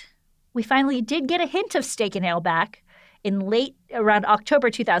 And we finally did get a hint of Steak and Ale back in around October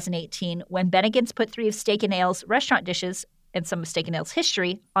 2018 when Bennigan's put 3 of Steak and Ale's restaurant dishes and some of Steak and Ale's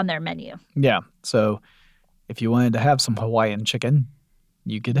history on their menu. Yeah. So if you wanted to have some Hawaiian chicken,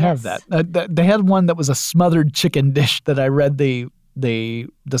 you could have that. They had one that was a smothered chicken dish that I read the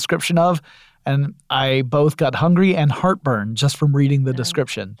description of, and I both got hungry and heartburn just from reading the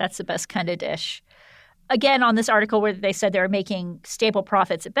description. That's the best kind of dish. Again, on this article where they said they were making stable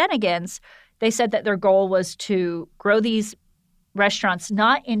profits at Bennigan's, they said that their goal was to grow these restaurants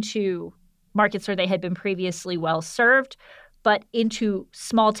not into markets where they had been previously well served, but into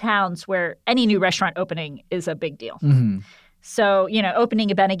small towns where any new restaurant opening is a big deal. Mm-hmm. So, opening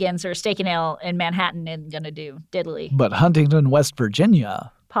a Bennigan's or Steak and Ale in Manhattan isn't going to do diddly. But Huntington, West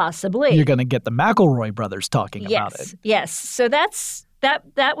Virginia, possibly. You're going to get the McElroy brothers talking about it. Yes. So that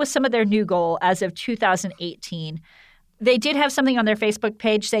was some of their new goal as of 2018. They did have something on their Facebook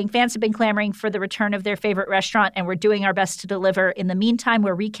page saying fans have been clamoring for the return of their favorite restaurant, and we're doing our best to deliver. In the meantime,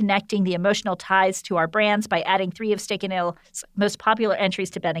 we're reconnecting the emotional ties to our brands by adding 3 of Steak and Ale's most popular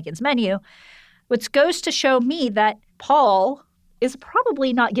entries to Bennigan's menu, which goes to show me that Paul is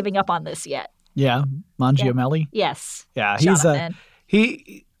probably not giving up on this yet. Yeah, Mangiamelli? Yes. Yeah,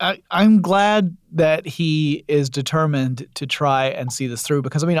 I'm glad that he is determined to try and see this through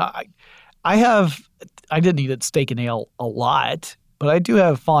because, I didn't eat at Steak and Ale a lot, but I do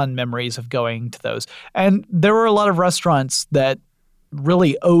have fond memories of going to those. And there were a lot of restaurants that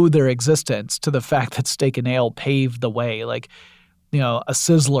really owe their existence to the fact that Steak and Ale paved the way. Like, a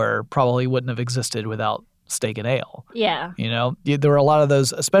Sizzler probably wouldn't have existed without Steak and Ale. Yeah. There were a lot of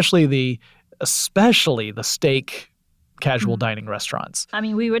those, especially the steak casual dining restaurants.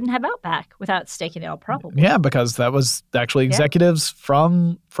 We wouldn't have Outback without Steak and Ale, probably. Yeah, because that was actually executives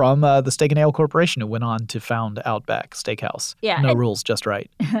from the Steak and Ale Corporation who went on to found Outback Steakhouse. Yeah, no rules, just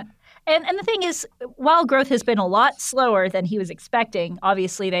right. And the thing is, while growth has been a lot slower than he was expecting,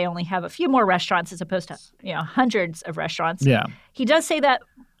 obviously they only have a few more restaurants as opposed to hundreds of restaurants. Yeah, he does say that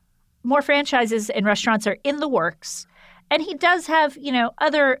more franchises and restaurants are in the works, and he does have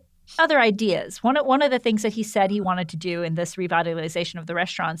other ideas. One of the things that he said he wanted to do in this revitalization of the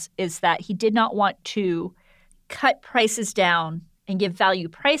restaurants is that he did not want to cut prices down and give value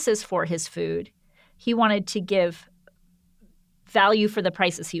prices for his food. He wanted to give value for the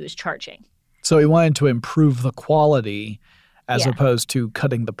prices he was charging. So he wanted to improve the quality as opposed to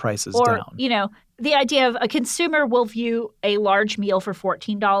cutting the prices down. The idea of a consumer will view a large meal for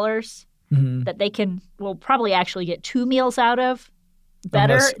 $14 that they will probably actually get 2 meals out of.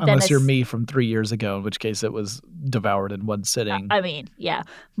 Better unless you're me from 3 years ago, in which case it was devoured in one sitting. Yeah.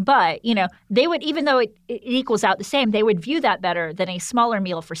 But, they would, even though it equals out the same, they would view that better than a smaller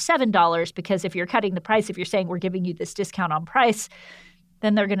meal for $7 because if you're cutting the price, if you're saying we're giving you this discount on price,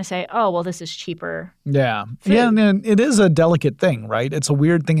 then they're going to say, oh, well, this is cheaper. Yeah. food. Yeah, and it is a delicate thing, right? It's a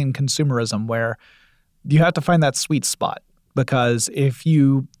weird thing in consumerism where you have to find that sweet spot because if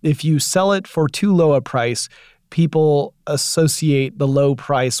you sell it for too low a price, people associate the low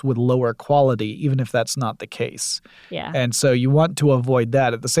price with lower quality, even if that's not the case. Yeah. And so you want to avoid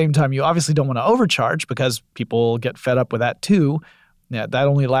that. At the same time, you obviously don't want to overcharge because people get fed up with that too. Yeah, that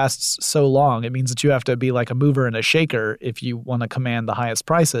only lasts so long. It means that you have to be like a mover and a shaker if you want to command the highest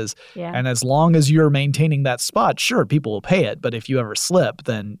prices. Yeah. And as long as you're maintaining that spot, sure, people will pay it. But if you ever slip,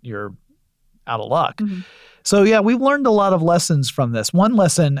 then you're out of luck. Mm-hmm. So, yeah, we've learned a lot of lessons from this. One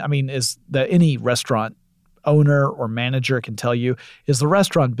lesson, is that any restaurant owner or manager can tell you is the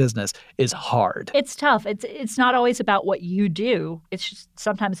restaurant business is hard. It's tough. It's not always about what you do. It's just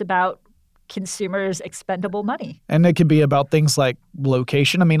sometimes about consumers' expendable money. And it can be about things like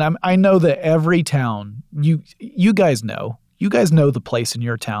location. I mean, I know that every town, you guys know the place in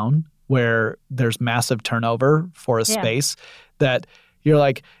your town where there's massive turnover for a space that you're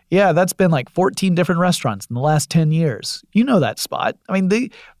like, yeah, that's been like 14 different restaurants in the last 10 years. You know that spot. I mean,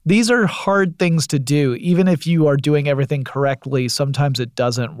 these are hard things to do. Even if you are doing everything correctly, sometimes it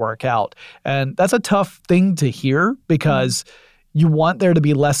doesn't work out. And that's a tough thing to hear because you want there to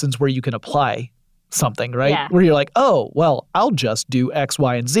be lessons where you can apply something, right? Yeah. Where you're like, oh, well, I'll just do X,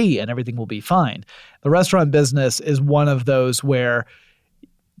 Y, and Z and everything will be fine. The restaurant business is one of those where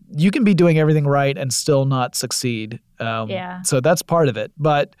you can be doing everything right and still not succeed. So that's part of it.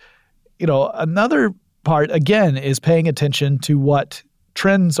 But, another part, again, is paying attention to what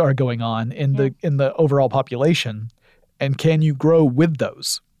trends are going on in the overall population, and can you grow with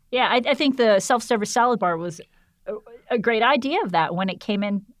those? Yeah, I think the self-service salad bar was a great idea of that when it came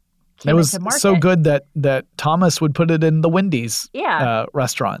in. It was into market. so good that Thomas would put it in the Wendy's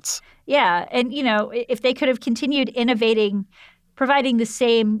restaurants. Yeah, and if they could have continued innovating, providing the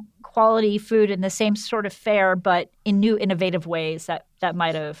same quality food and the same sort of fare, but in new innovative ways, that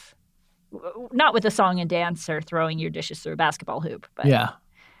might have, not with a song and dance or throwing your dishes through a basketball hoop, but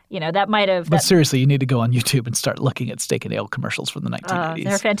that might have. But seriously, you need to go on YouTube and start looking at Steak and Ale commercials from the 1980s.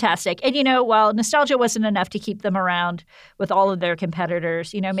 They're fantastic. And, while nostalgia wasn't enough to keep them around with all of their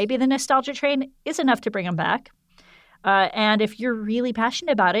competitors, maybe the nostalgia train is enough to bring them back. And if you're really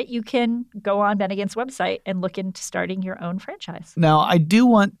passionate about it, you can go on Bennigan's website and look into starting your own franchise. Now, I do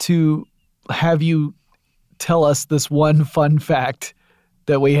want to have you tell us this one fun fact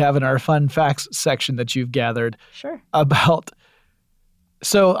that we have in our fun facts section that you've gathered. Sure. About –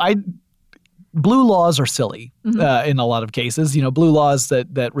 so blue laws are silly in a lot of cases. Blue laws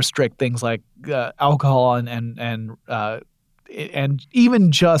that restrict things like alcohol and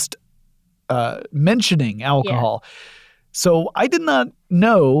even just mentioning alcohol. Yeah. So I did not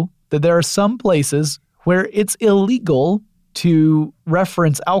know that there are some places where it's illegal to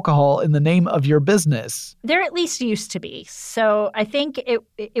reference alcohol in the name of your business. There at least used to be. So I think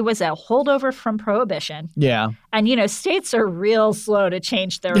it was a holdover from Prohibition. Yeah. And, states are real slow to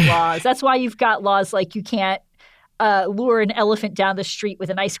change their laws. That's why you've got laws like you can't lure an elephant down the street with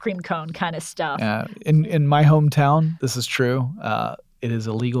an ice cream cone kind of stuff. In my hometown, this is true. It is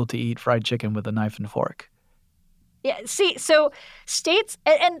illegal to eat fried chicken with a knife and fork. Yeah. See, so states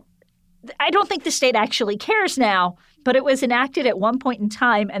and I don't think the state actually cares now, but it was enacted at one point in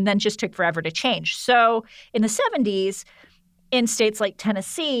time and then just took forever to change. So in the 70s, in states like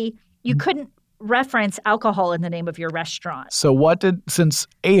Tennessee, you couldn't reference alcohol in the name of your restaurant. So since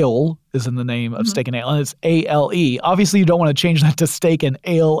ale is in the name of Steak and Ale, and it's A-L-E, obviously you don't want to change that to Steak and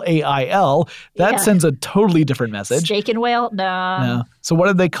Ale, A-I-L. That sends a totally different message. Steak and Whale? No. So what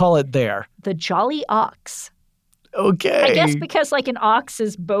did they call it there? The Jolly Ox. Okay. I guess because an ox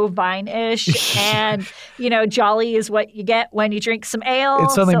is bovine-ish and, jolly is what you get when you drink some ale.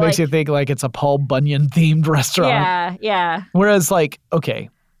 It suddenly makes you think it's a Paul Bunyan-themed restaurant. Yeah. Whereas okay,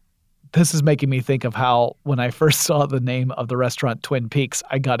 this is making me think of how when I first saw the name of the restaurant Twin Peaks,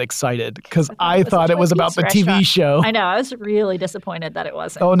 I got excited because I thought it was about the TV show. I know. I was really disappointed that it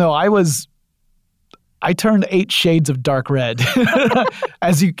wasn't. Oh, no. I turned 8 shades of dark red.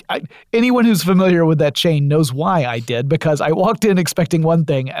 Anyone who's familiar with that chain knows why I did, because I walked in expecting one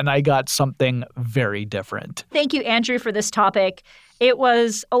thing and I got something very different. Thank you, Andrew, for this topic. It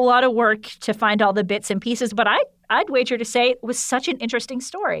was a lot of work to find all the bits and pieces, but I'd wager to say it was such an interesting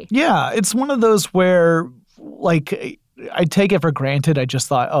story. Yeah, it's one of those where, I take it for granted. I just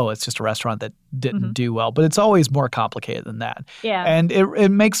thought, it's just a restaurant that didn't do well. But it's always more complicated than that. Yeah. And it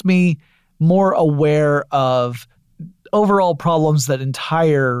makes me more aware of overall problems that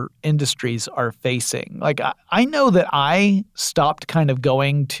entire industries are facing. I know that I stopped kind of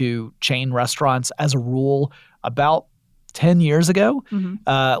going to chain restaurants as a rule about 10 years ago,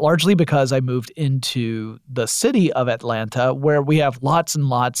 largely because I moved into the city of Atlanta, where we have lots and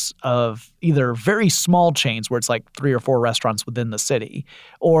lots of either very small chains where it's 3 or 4 restaurants within the city,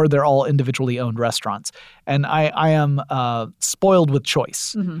 or they're all individually owned restaurants. And I am spoiled with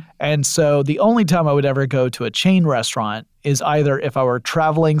choice. And so the only time I would ever go to a chain restaurant is either if I were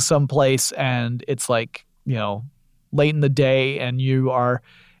traveling someplace and it's late in the day and you are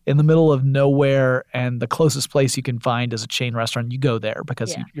in the middle of nowhere and the closest place you can find is a chain restaurant, you go there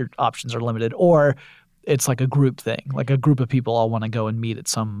because your options are limited. Or it's a group thing, a group of people all want to go and meet at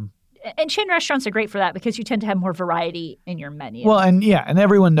some And chain restaurants are great for that because you tend to have more variety in your menu. Well, and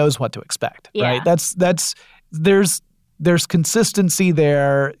everyone knows what to expect, right? There's consistency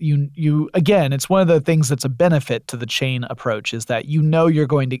there. You again, it's one of the things that's a benefit to the chain approach is that you know what you're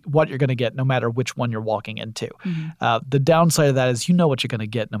going to get no matter which one you're walking into. Mm-hmm. The downside of that is you know what you're going to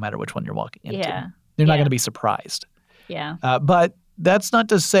get no matter which one you're walking into. Yeah. You're not going to be surprised. Yeah. But that's not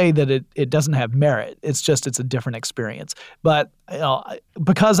to say that it doesn't have merit. It's just it's a different experience. But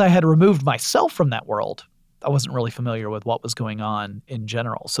because I had removed myself from that world, I wasn't really familiar with what was going on in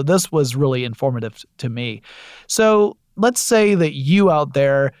general. So this was really informative to me. So let's say that you out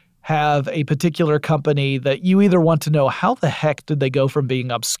there have a particular company that you either want to know how the heck did they go from being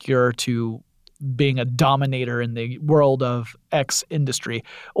obscure to being a dominator in the world of X industry,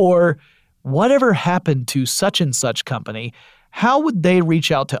 or whatever happened to such and such company. How would they reach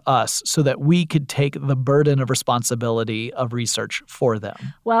out to us so that we could take the burden of responsibility of research for them?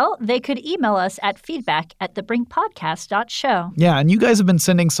 Well, they could email us at feedback@thebrinkpodcast.show. Yeah, and you guys have been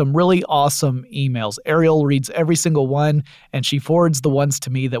sending some really awesome emails. Ariel reads every single one, and she forwards the ones to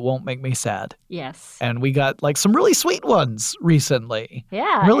me that won't make me sad. Yes. And we got some really sweet ones recently.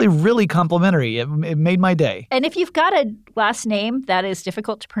 Yeah. Really, really complimentary. It made my day. And if you've got a last name that is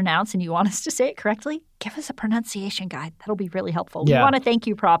difficult to pronounce and you want us to say it correctly, give us a pronunciation guide. That'll be really helpful. Yeah. We want to thank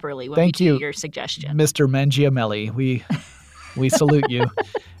you properly when we do your suggestion. Mr. Mangiamelli. We salute you.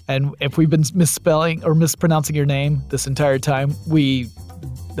 And if we've been misspelling or mispronouncing your name this entire time, we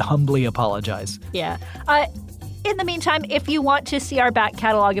humbly apologize. Yeah. In the meantime, if you want to see our back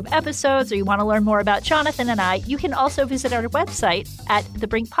catalog of episodes or you want to learn more about Jonathan and I, you can also visit our website at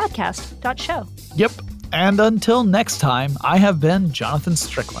thebrinkpodcast.show. Yep. And until next time, I have been Jonathan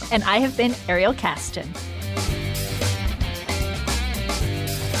Strickland. And I have been Ariel Caston.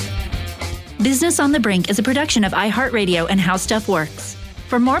 Business on the Brink is a production of iHeartRadio and How Stuff Works.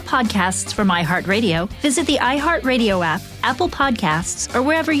 For more podcasts from iHeartRadio, visit the iHeartRadio app, Apple Podcasts, or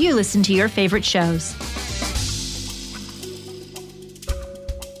wherever you listen to your favorite shows.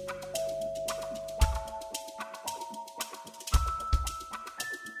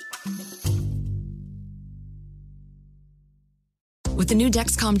 With the new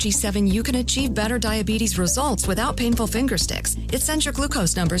Dexcom G7, you can achieve better diabetes results without painful finger sticks. It sends your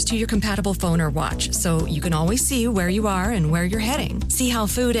glucose numbers to your compatible phone or watch, so you can always see where you are and where you're heading. See how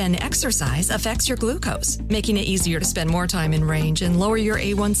food and exercise affects your glucose, making it easier to spend more time in range and lower your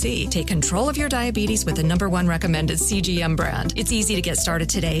A1C. Take control of your diabetes with the #1 recommended CGM brand. It's easy to get started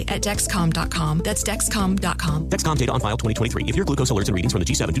today at Dexcom.com. That's Dexcom.com. Dexcom data on file 2023. If your glucose alerts and readings from the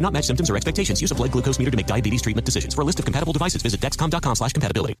G7 do not match symptoms or expectations, use a blood glucose meter to make diabetes treatment decisions. For a list of compatible devices, visit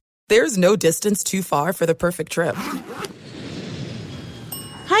Dexcom.com/compatibility. There's no distance too far for the perfect trip.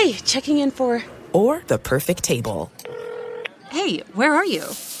 Hi, checking in for... Or the perfect table. Hey, where are you?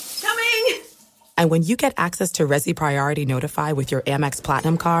 Coming! And when you get access to Resi Priority Notify with your Amex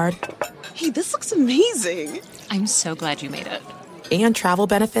Platinum card... Hey, this looks amazing. I'm so glad you made it. And travel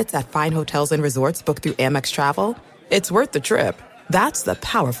benefits at fine hotels and resorts booked through Amex Travel, it's worth the trip. That's the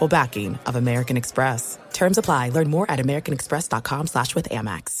powerful backing of American Express. Terms apply. Learn more at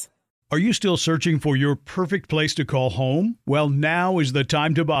americanexpress.com/withAmex. Are you still searching for your perfect place to call home? Well, now is the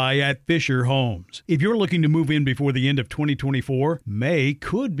time to buy at Fisher Homes. If you're looking to move in before the end of 2024, May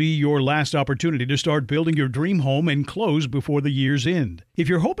could be your last opportunity to start building your dream home and close before the year's end. If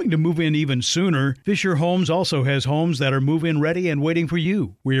you're hoping to move in even sooner, Fisher Homes also has homes that are move-in ready and waiting for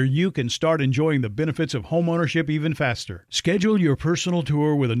you, where you can start enjoying the benefits of homeownership even faster. Schedule your personal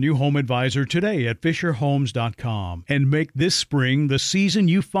tour with a new home advisor today at FisherHomes.com and make this spring the season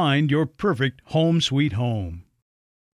you find your perfect home sweet home.